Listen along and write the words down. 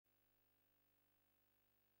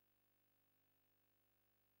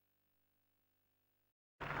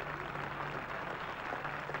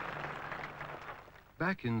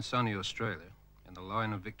Back in sunny Australia, in the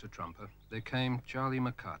line of Victor Trumper, there came Charlie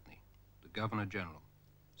MACARTNEY, the Governor-General.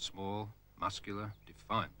 Small, muscular,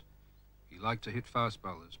 defiant. He liked to hit fast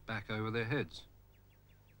bowlers back over their heads.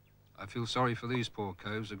 "I feel sorry for these poor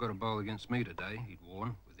coves who've got to bowl against me today," he'd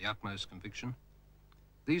warn with the utmost conviction.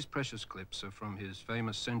 These precious clips are from his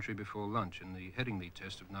famous century before lunch in the Headingley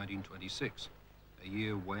Test of 1926, a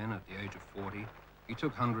year when, at the age of 40, he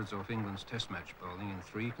took hundreds off England's Test match bowling in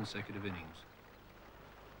 3 consecutive innings.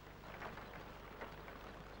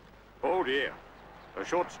 Oh dear, a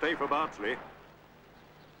short stay for Bardsley.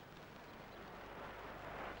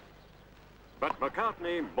 But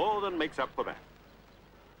MACARTNEY more than makes up for that.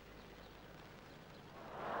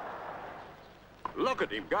 Look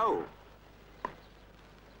at him go.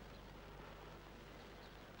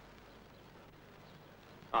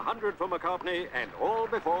 A 100 for MACARTNEY, and all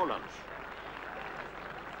before lunch.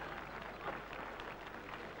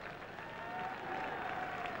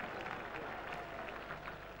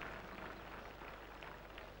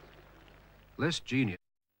 Less genius.